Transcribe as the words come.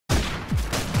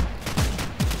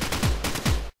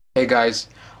Hey guys,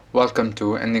 welcome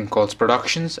to Ending Calls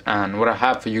Productions, and what I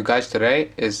have for you guys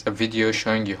today is a video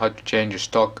showing you how to change your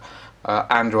stock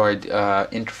Android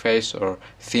interface or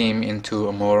theme into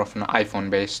a more of an iPhone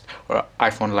based or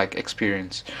iPhone like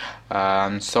experience.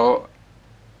 This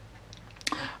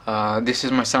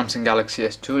is my Samsung Galaxy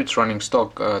S2. It's running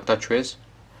stock TouchWiz,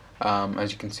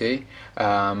 as you can see.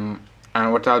 And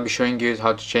what I'll be showing you is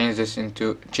how to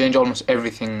change almost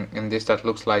everything in this that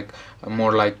looks like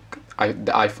more like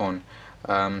the iPhone.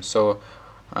 Um, so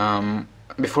um,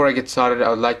 Before I get started, I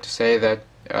would like to say that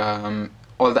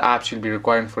all the apps you'll be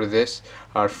requiring for this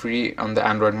are free on the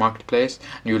Android marketplace.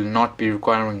 You will not be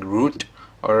requiring root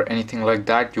or anything like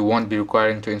that. You won't be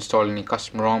requiring to install any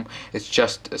custom ROM. It's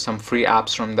just some free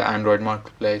apps from the Android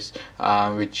marketplace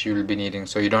which you'll be needing.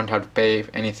 So you don't have to pay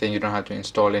anything. You don't have to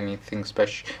install anything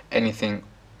special, anything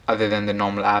other than the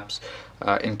normal apps.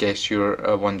 In case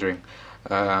you're wondering.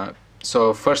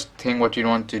 So first thing what you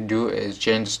want to do is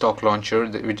change the stock launcher.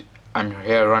 I'm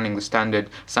here running the standard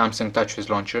Samsung TouchWiz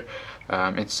launcher.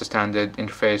 It's the standard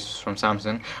interface from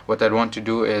Samsung. What I'd want to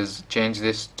do is change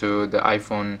this to the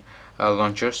iPhone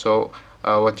launcher. So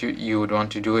what you would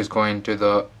want to do is go into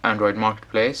the Android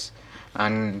marketplace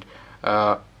and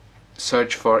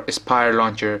search for Aspire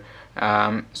launcher.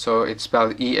 So it's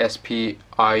spelled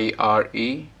Espire.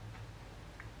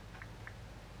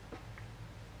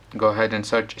 Go ahead and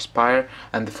search Aspire,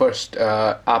 and the first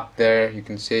app there you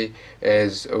can see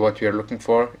is what we are looking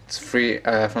for. It's free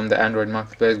from the Android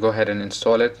marketplace. Go ahead and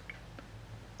install it.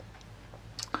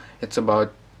 It's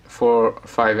about 4 or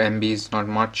 5 MBs, not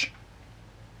much,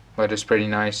 but it's pretty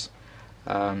nice.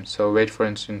 So wait for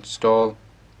it to install,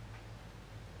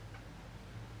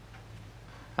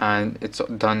 and it's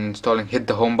done installing. Hit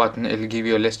the home button. It'll give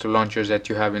you a list of launchers that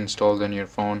you have installed on your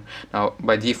phone. Now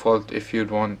by default, if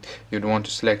you'd want to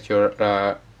select your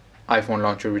iPhone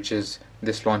launcher, which is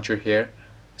this launcher here,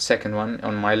 second one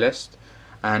on my list,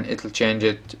 and it'll change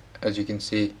it, as you can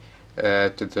see,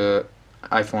 to the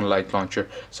iPhone like launcher.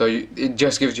 So it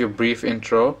just gives you a brief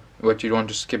intro, but you want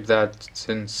to skip that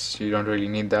since you don't really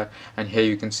need that. And here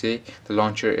you can see the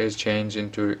launcher is changed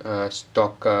into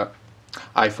stock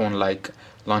iPhone like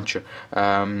launcher.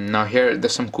 Now here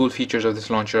there's some cool features of this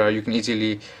launcher. You can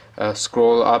easily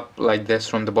scroll up like this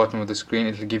from the bottom of the screen.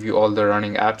 It'll give you all the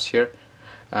running apps here.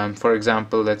 For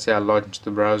example, let's say I launch the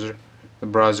browser. The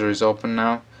browser is open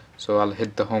now, so I'll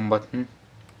hit the home button,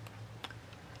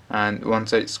 and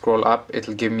once I scroll up,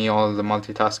 it'll give me all the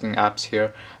multitasking apps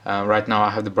here. Right now I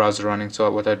have the browser running,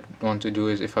 so what I want to do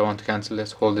is, if I want to cancel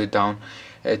this, hold it down.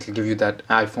 It'll give you that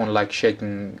iPhone like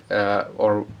shaking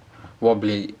or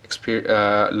wobbly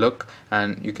look,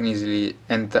 and you can easily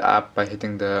end the app by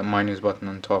hitting the minus button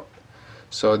on top.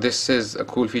 So this is a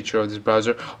cool feature of this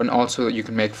browser. And also you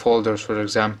can make folders. For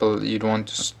example, you want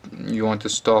to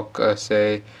stock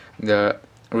say the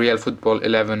Real Football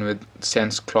 11 with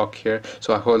Sense clock here.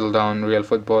 So I hold down Real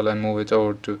Football and move it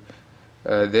over to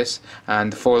this,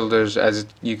 and the folders, as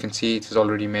you can see, it is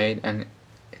already made, and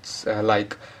it's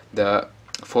like the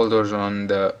folders on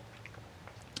the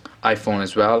iPhone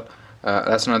as well.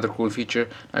 That's another cool feature.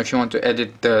 Now if you want to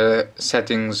edit the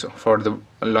settings for the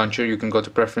launcher, you can go to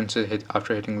preferences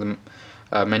after hitting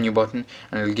the menu button,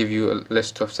 and it'll give you a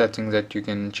list of settings that you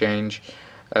can change.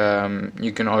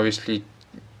 You can obviously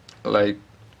like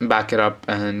back it up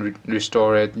and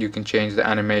restore it. You can change the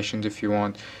animations if you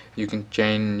want. You can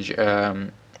change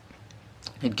it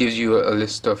gives you a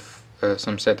list of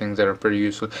some settings that are pretty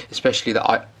useful, especially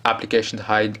the application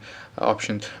hide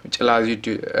option, which allows you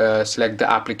to select the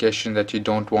application that you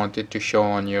don't want it to show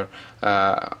on your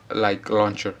like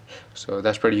launcher. So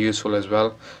that's pretty useful as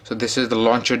well. So this is the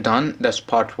launcher done. That's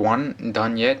part one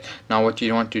done yet. Now what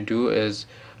you want to do is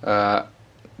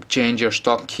change your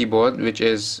stock keyboard, which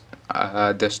is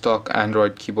the stock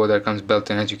Android keyboard that comes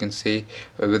built in, as you can see,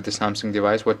 with the Samsung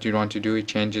device. What you want to do is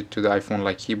change it to the iPhone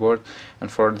like keyboard, and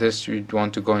for this you'd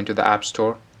want to go into the App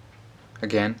Store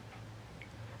again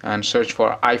and search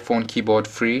for iPhone keyboard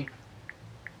free.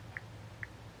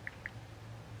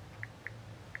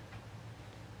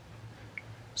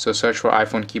 So search for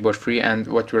iPhone keyboard free, and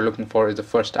what we're looking for is the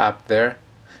first app there.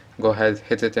 Go ahead,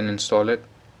 hit it and install it.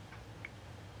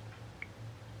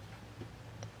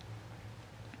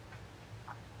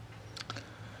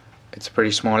 It's a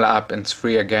pretty small app and it's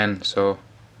free again, so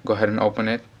go ahead and open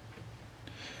it.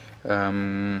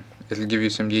 It'll give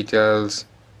you some details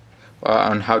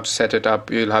on how to set it up.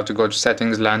 You'll have to go to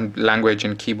settings, language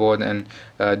and keyboard, and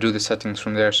do the settings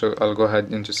from there. So I'll go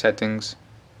ahead into settings,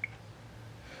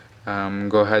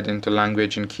 go ahead into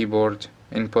language and keyboard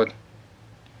input,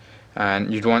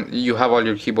 and you have all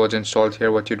your keyboards installed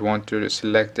here. What you'd want to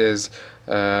select is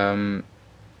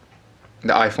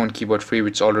the iPhone keyboard free,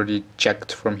 which is already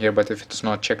checked from here, but if it's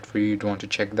not checked for you, you'd want to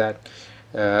check that.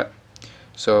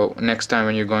 So next time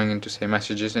when you're going into, say,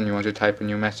 messages and you want to type a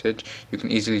new message, you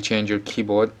can easily change your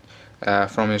keyboard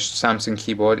from your Samsung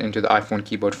keyboard into the iPhone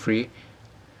keyboard free,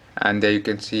 and there you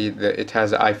can see that it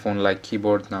has an iPhone like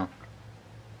keyboard now.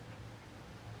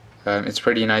 It's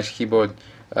pretty nice keyboard.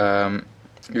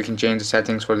 You can change the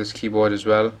settings for this keyboard as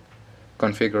well,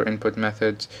 configure input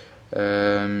methods,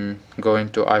 go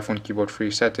into iPhone keyboard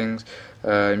free settings.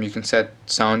 You can set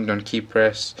sound on key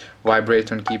press,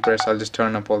 vibrate on key press. I'll just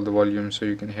turn up all the volume so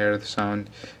you can hear the sound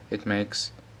it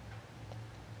makes.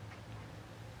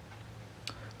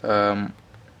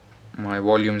 My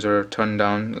volumes are turned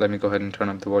down. Let me go ahead and turn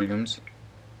up the volumes.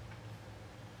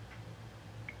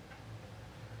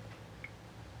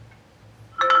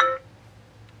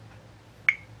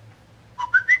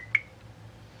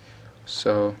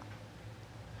 So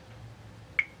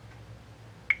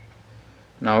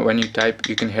now when you type,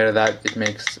 you can hear that it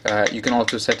makes, you can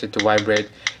also set it to vibrate.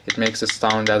 It makes a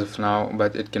sound as of now,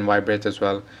 but it can vibrate as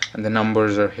well. And the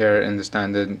numbers are here in the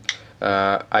standard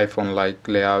iPhone like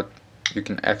layout. You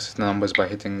can access the numbers by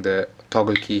hitting the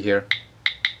toggle key here.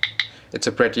 It's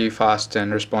a pretty fast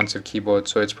and responsive keyboard,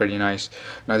 so it's pretty nice.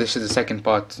 Now this is the second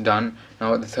part done.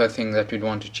 Now the third thing that we'd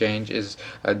want to change is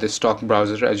the stock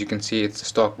browser. As you can see, it's the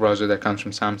stock browser that comes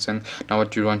from Samsung. Now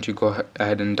what you want to go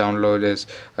ahead and download is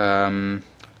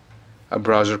a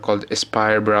browser called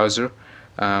Aspire browser.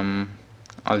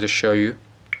 I'll just show you.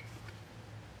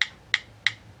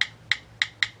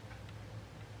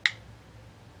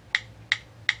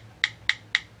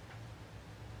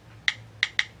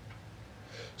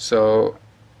 So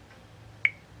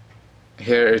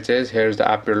here it is. Here's the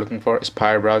app you're looking for,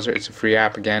 Aspire browser. It's a free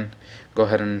app again. Go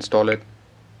ahead and install it.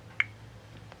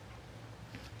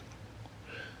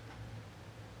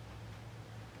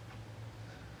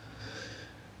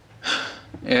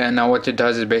 Yeah, now what it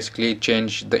does is basically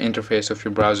change the interface of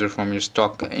your browser from your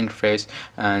stock interface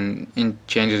and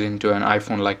change it into an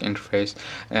iPhone-like interface.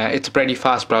 It's a pretty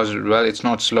fast browser as well. It's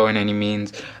not slow in any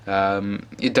means.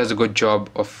 It does a good job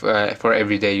of for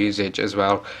everyday usage as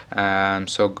well.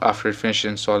 So after it finishes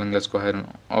installing, let's go ahead and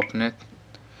open it.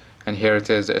 And here it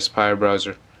is, the Aspire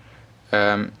browser.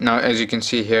 Now as you can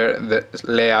see here, the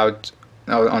layout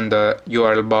on the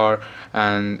URL bar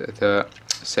and the,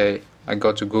 say I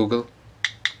go to Google.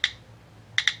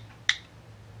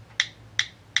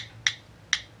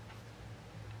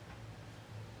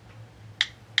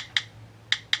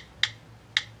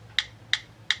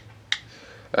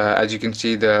 As you can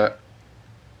see, the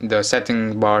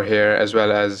setting bar here as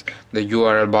well as the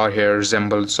URL bar here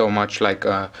resemble so much like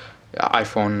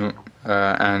iPhone,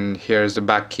 and here's the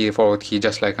back key, forward key,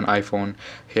 just like an iPhone.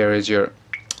 Here is your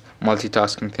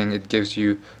multitasking thing. It gives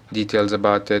you details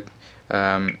about it,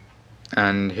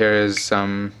 and here is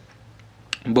some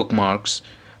bookmarks.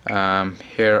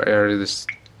 Here are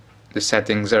the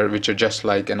settings which are just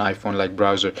like an iPhone-like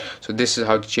browser. So this is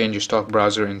how to change your stock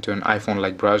browser into an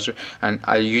iPhone-like browser. And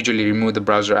I usually remove the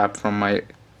browser app from my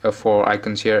 4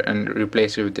 icons here and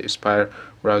replace it with the Aspire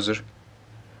browser.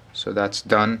 So that's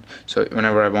done. So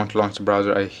whenever I want to launch the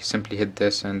browser, I simply hit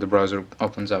this and the browser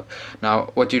opens up.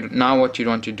 Now what you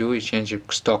want to do is change your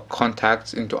stock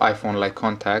contacts into iPhone-like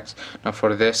contacts. Now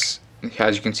for this,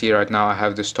 as you can see right now, I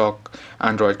have the stock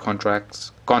Android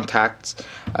contacts.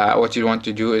 What you want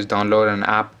to do is download an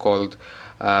app called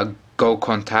Go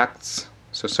Contacts.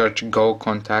 So search Go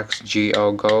Contacts,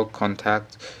 Go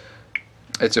Contacts.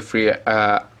 It's a free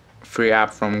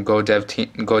app from Go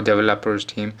Developers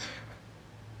team.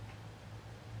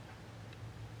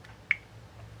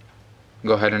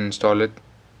 Go ahead and install it.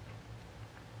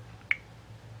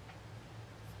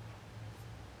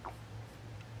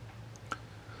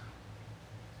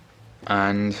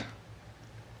 And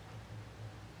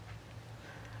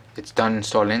it's done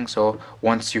installing. So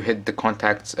once you hit the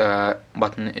contacts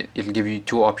button, it'll give you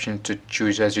 2 options to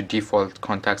choose as your default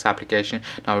contacts application.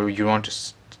 Now you want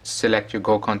to select your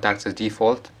Go Contacts as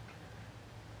default,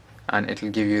 and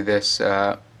it'll give you this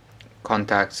Go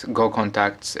Contacts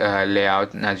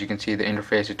layout. And as you can see, the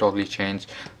interface is totally changed.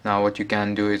 Now what you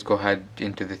can do is go ahead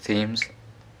into the themes,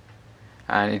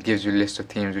 and it gives you a list of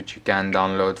themes which you can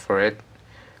download for it.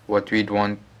 What we'd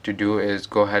want to do is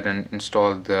go ahead and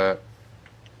install the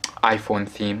iPhone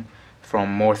theme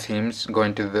from More Themes. Go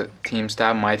into the Themes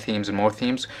tab, My Themes and More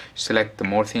Themes. Select the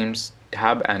More Themes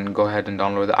tab and go ahead and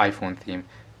download the iPhone theme.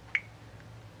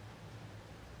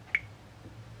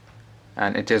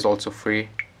 And it is also free.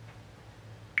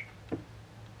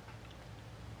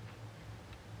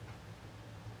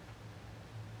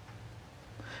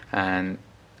 And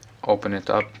open it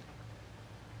up.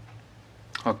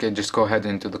 Okay, just go ahead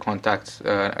into the contacts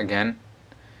again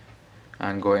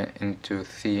and go into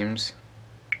themes,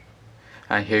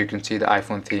 and here you can see the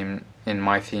iPhone theme in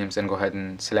my themes, and go ahead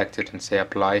and select it and say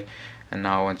apply. And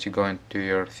now once you go into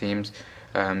your themes,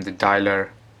 the dialer,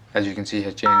 as you can see,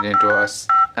 has changed into an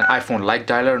iPhone like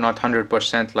dialer, not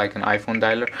 100% like an iPhone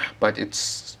dialer, but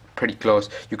it's pretty close.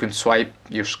 You can swipe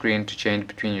your screen to change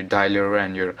between your dialer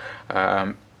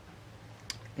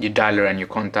and your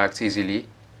contacts easily.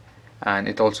 And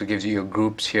it also gives you your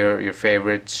groups here, your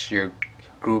favorites, your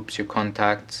groups, your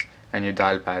contacts, and your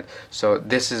dial pad. So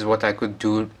this is what I could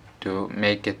do to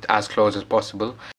make it as close as possible.